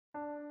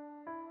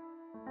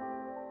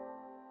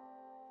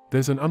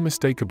there's an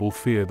unmistakable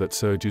fear that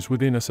surges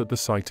within us at the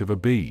sight of a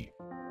bee.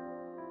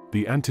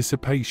 The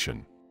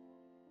anticipation.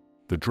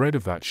 The dread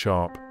of that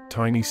sharp,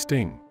 tiny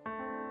sting.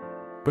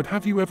 But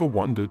have you ever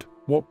wondered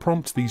what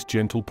prompts these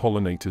gentle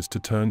pollinators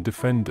to turn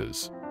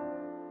defenders?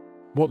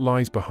 What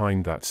lies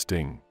behind that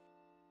sting?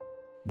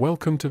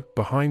 Welcome to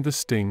Behind the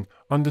Sting,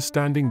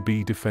 Understanding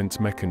Bee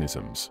Defense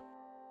Mechanisms.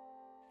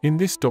 In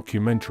this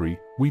documentary,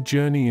 we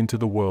journey into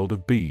the world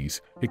of bees,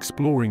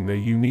 exploring their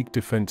unique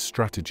defense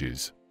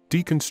strategies,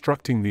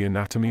 deconstructing the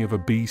anatomy of a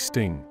bee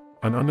sting,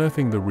 and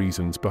unearthing the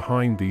reasons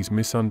behind these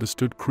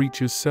misunderstood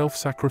creatures'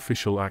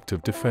 self-sacrificial act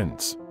of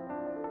defense.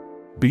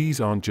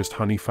 Bees aren't just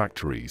honey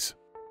factories.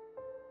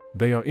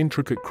 They are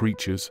intricate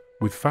creatures,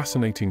 with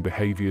fascinating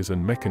behaviors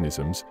and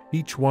mechanisms,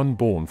 each one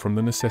born from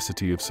the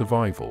necessity of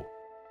survival.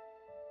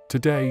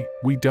 Today,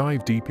 we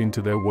dive deep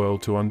into their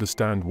world to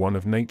understand one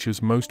of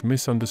nature's most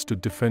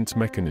misunderstood defense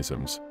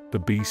mechanisms, the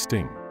bee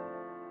sting.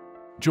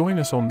 Join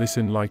us on this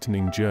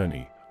enlightening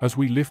journey, as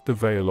we lift the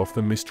veil off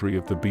the mystery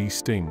of the bee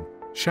sting,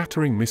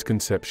 shattering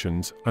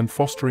misconceptions and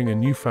fostering a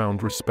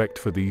newfound respect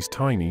for these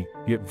tiny,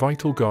 yet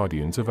vital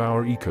guardians of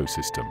our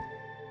ecosystem.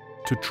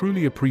 To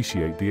truly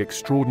appreciate the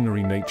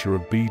extraordinary nature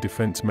of bee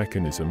defense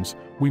mechanisms,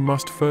 we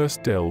must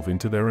first delve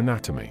into their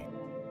anatomy.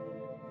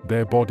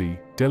 Their body,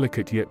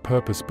 delicate yet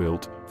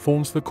purpose-built,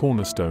 forms the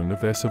cornerstone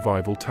of their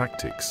survival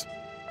tactics.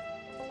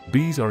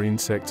 Bees are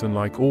insects, and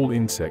like all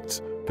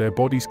insects, their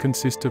bodies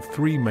consist of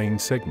three main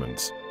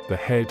segments: the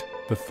head,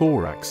 the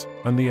thorax,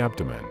 and the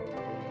abdomen.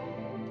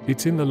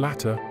 It's in the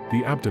latter,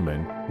 the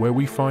abdomen, where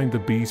we find the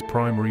bee's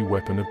primary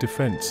weapon of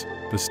defense,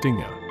 the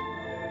stinger.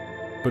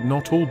 But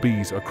not all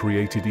bees are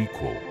created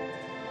equal.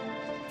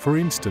 For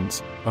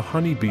instance, a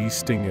honeybee's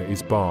stinger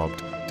is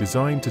barbed,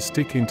 designed to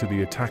stick into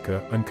the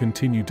attacker and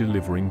continue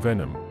delivering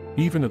venom,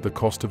 even at the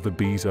cost of the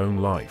bee's own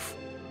life.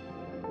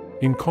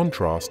 In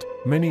contrast,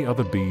 many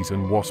other bees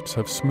and wasps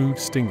have smooth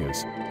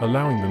stingers,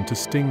 allowing them to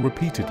sting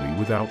repeatedly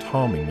without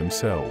harming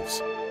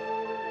themselves.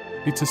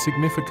 It's a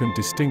significant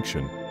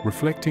distinction,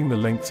 reflecting the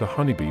lengths a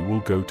honeybee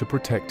will go to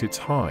protect its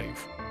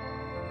hive.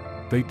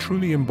 They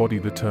truly embody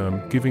the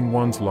term, giving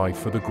one's life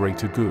for the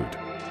greater good.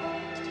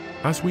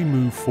 As we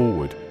move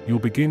forward, you'll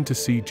begin to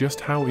see just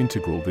how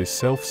integral this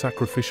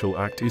self-sacrificial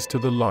act is to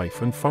the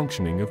life and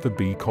functioning of the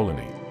bee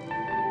colony.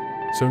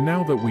 So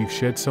now that we've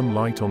shed some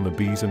light on the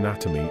bee's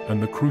anatomy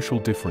and the crucial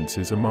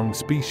differences among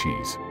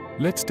species,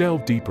 let's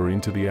delve deeper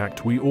into the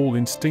act we all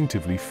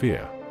instinctively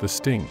fear, the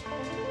sting.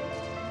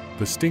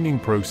 The stinging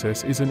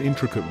process is an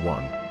intricate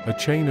one, a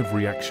chain of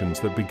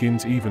reactions that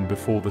begins even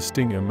before the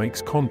stinger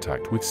makes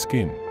contact with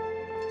skin.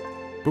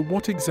 But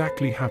what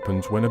exactly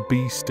happens when a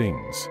bee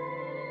stings?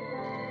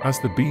 As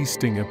the bee's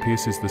stinger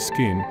pierces the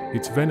skin,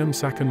 its venom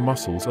sac and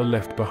muscles are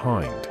left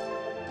behind.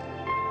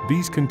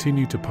 These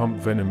continue to pump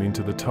venom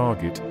into the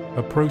target,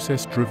 a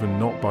process driven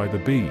not by the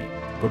bee,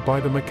 but by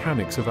the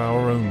mechanics of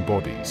our own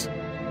bodies.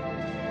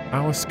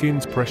 Our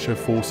skin's pressure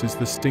forces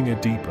the stinger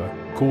deeper,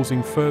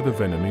 causing further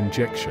venom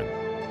injection.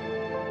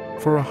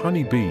 For a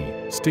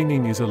honeybee,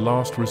 stinging is a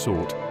last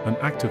resort, an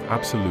act of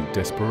absolute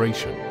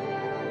desperation.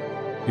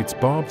 Its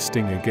barbed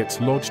stinger gets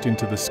lodged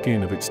into the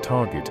skin of its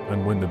target,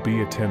 and when the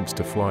bee attempts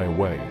to fly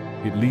away,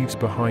 it leaves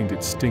behind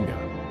its stinger,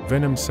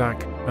 venom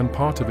sac, and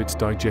part of its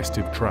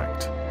digestive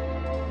tract.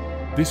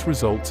 This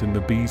results in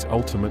the bee's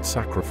ultimate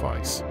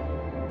sacrifice: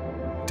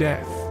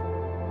 death.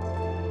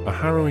 A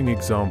harrowing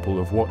example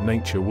of what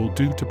nature will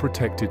do to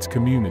protect its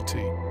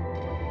community.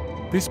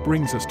 This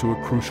brings us to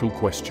a crucial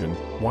question: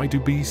 why do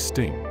bees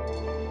sting?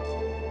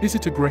 Is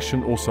it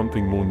aggression or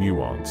something more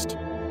nuanced?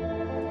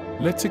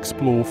 Let's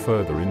explore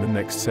further in the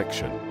next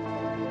section.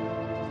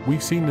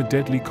 We've seen the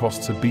deadly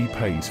costs a bee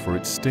pays for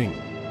its sting.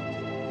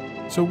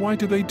 So why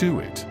do they do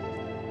it?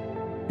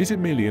 Is it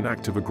merely an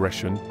act of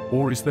aggression,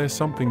 or is there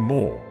something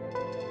more?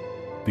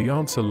 The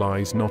answer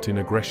lies not in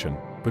aggression,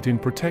 but in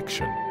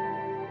protection.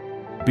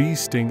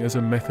 Bees sting as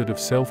a method of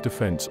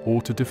self-defense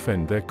or to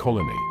defend their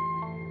colony.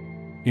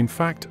 In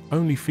fact,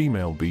 only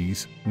female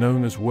bees,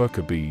 known as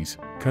worker bees,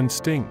 can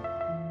sting.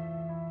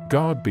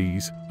 Guard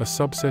bees, a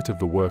subset of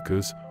the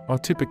workers, are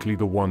typically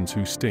the ones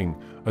who sting,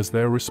 as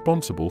they're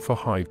responsible for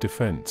hive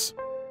defense.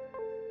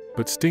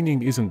 But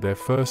stinging isn't their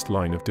first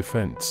line of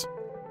defense.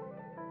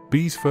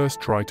 Bees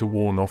first try to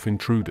warn off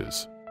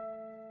intruders.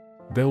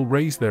 They'll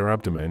raise their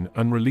abdomen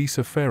and release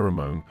a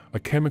pheromone, a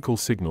chemical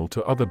signal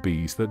to other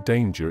bees that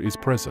danger is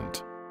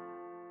present.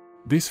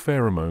 This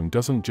pheromone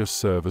doesn't just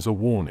serve as a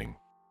warning.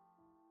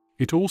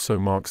 It also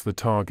marks the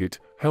target,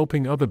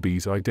 helping other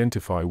bees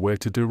identify where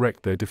to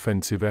direct their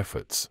defensive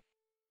efforts.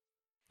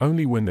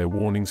 Only when their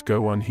warnings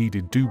go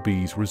unheeded do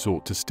bees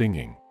resort to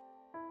stinging.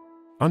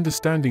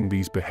 Understanding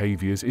these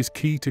behaviors is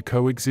key to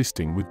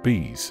coexisting with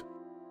bees.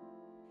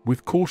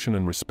 With caution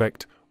and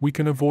respect, we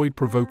can avoid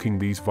provoking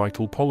these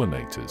vital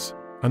pollinators,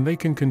 and they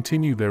can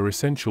continue their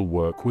essential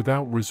work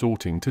without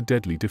resorting to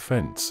deadly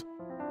defense.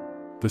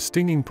 The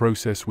stinging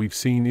process we've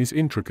seen is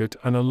intricate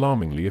and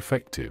alarmingly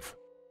effective.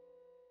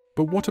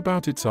 But what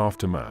about its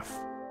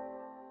aftermath?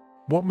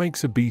 What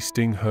makes a bee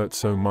sting hurt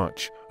so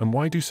much, and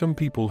why do some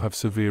people have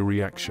severe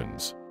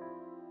reactions?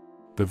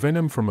 The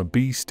venom from a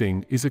bee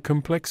sting is a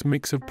complex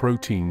mix of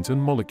proteins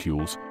and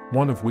molecules,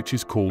 one of which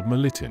is called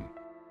melittin.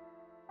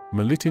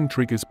 Melittin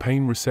triggers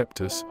pain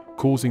receptors,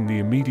 causing the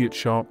immediate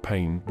sharp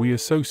pain we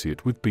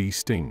associate with bee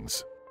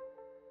stings.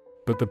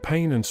 But the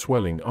pain and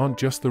swelling aren't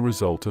just the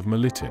result of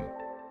melittin.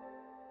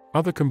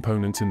 Other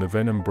components in the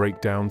venom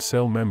break down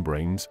cell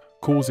membranes,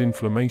 cause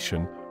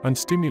inflammation, and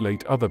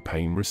stimulate other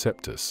pain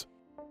receptors.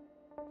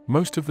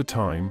 Most of the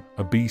time,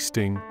 a bee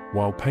sting,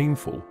 while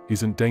painful,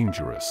 isn't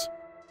dangerous.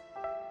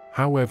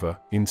 However,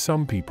 in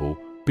some people,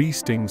 bee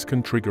stings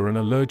can trigger an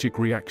allergic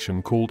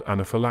reaction called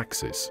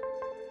anaphylaxis.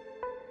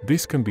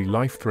 This can be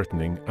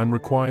life-threatening and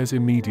requires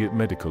immediate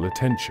medical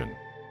attention.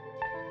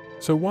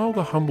 So while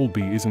the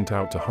humblebee isn't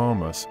out to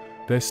harm us,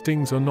 their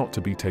stings are not to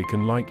be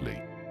taken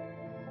lightly.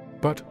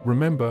 But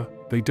remember,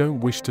 they don't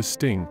wish to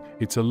sting,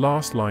 it's a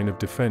last line of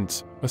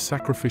defense, a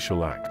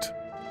sacrificial act.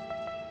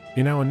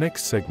 In our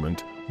next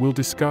segment, we'll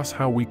discuss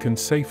how we can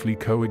safely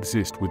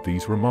coexist with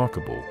these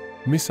remarkable,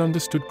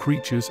 misunderstood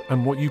creatures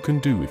and what you can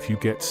do if you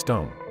get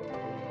stung.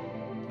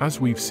 As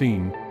we've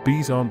seen,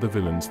 bees aren't the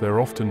villains they're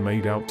often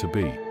made out to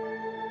be.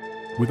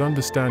 With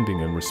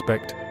understanding and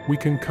respect, we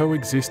can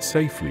coexist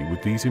safely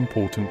with these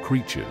important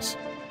creatures.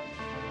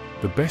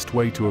 The best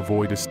way to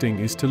avoid a sting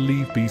is to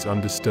leave bees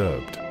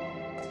undisturbed.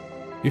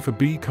 If a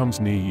bee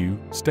comes near you,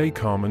 stay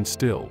calm and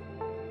still.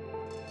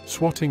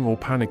 Swatting or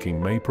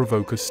panicking may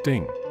provoke a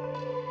sting.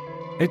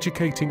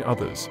 Educating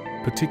others,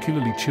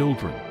 particularly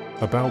children,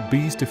 about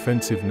bees'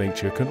 defensive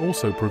nature can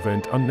also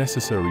prevent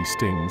unnecessary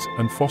stings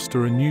and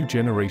foster a new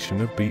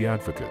generation of bee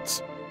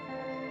advocates.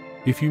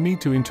 If you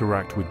need to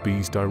interact with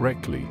bees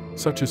directly,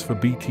 such as for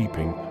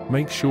beekeeping,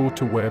 make sure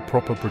to wear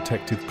proper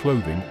protective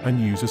clothing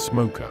and use a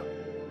smoker.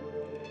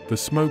 The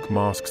smoke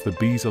masks the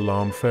bees'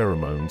 alarm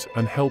pheromones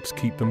and helps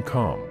keep them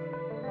calm.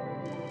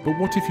 But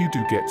what if you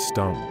do get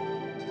stung?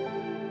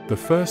 The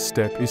first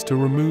step is to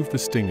remove the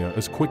stinger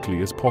as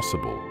quickly as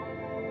possible.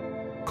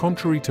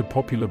 Contrary to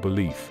popular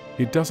belief,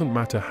 it doesn't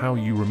matter how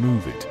you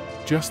remove it,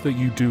 just that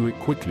you do it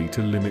quickly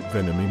to limit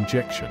venom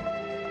injection.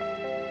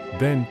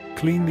 Then,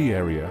 clean the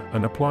area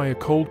and apply a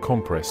cold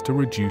compress to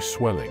reduce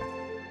swelling.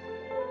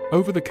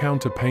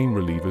 Over-the-counter pain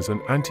relievers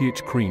and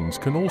anti-itch creams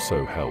can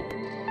also help.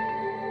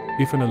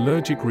 If an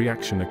allergic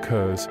reaction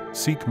occurs,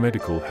 seek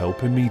medical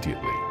help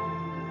immediately.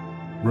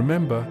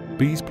 Remember,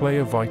 bees play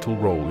a vital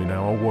role in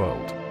our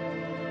world.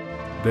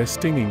 Their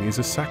stinging is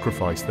a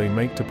sacrifice they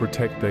make to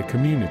protect their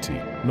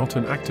community, not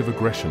an act of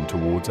aggression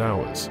towards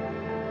ours.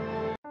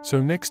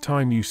 So next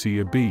time you see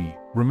a bee,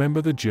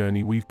 remember the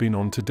journey we've been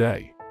on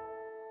today.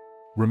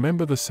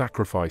 Remember the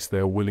sacrifice they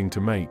are willing to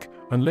make,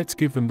 and let's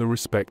give them the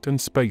respect and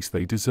space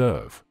they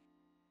deserve.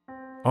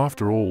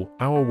 After all,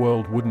 our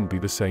world wouldn't be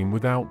the same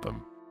without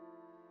them.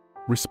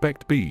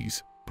 Respect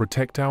bees,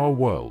 protect our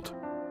world.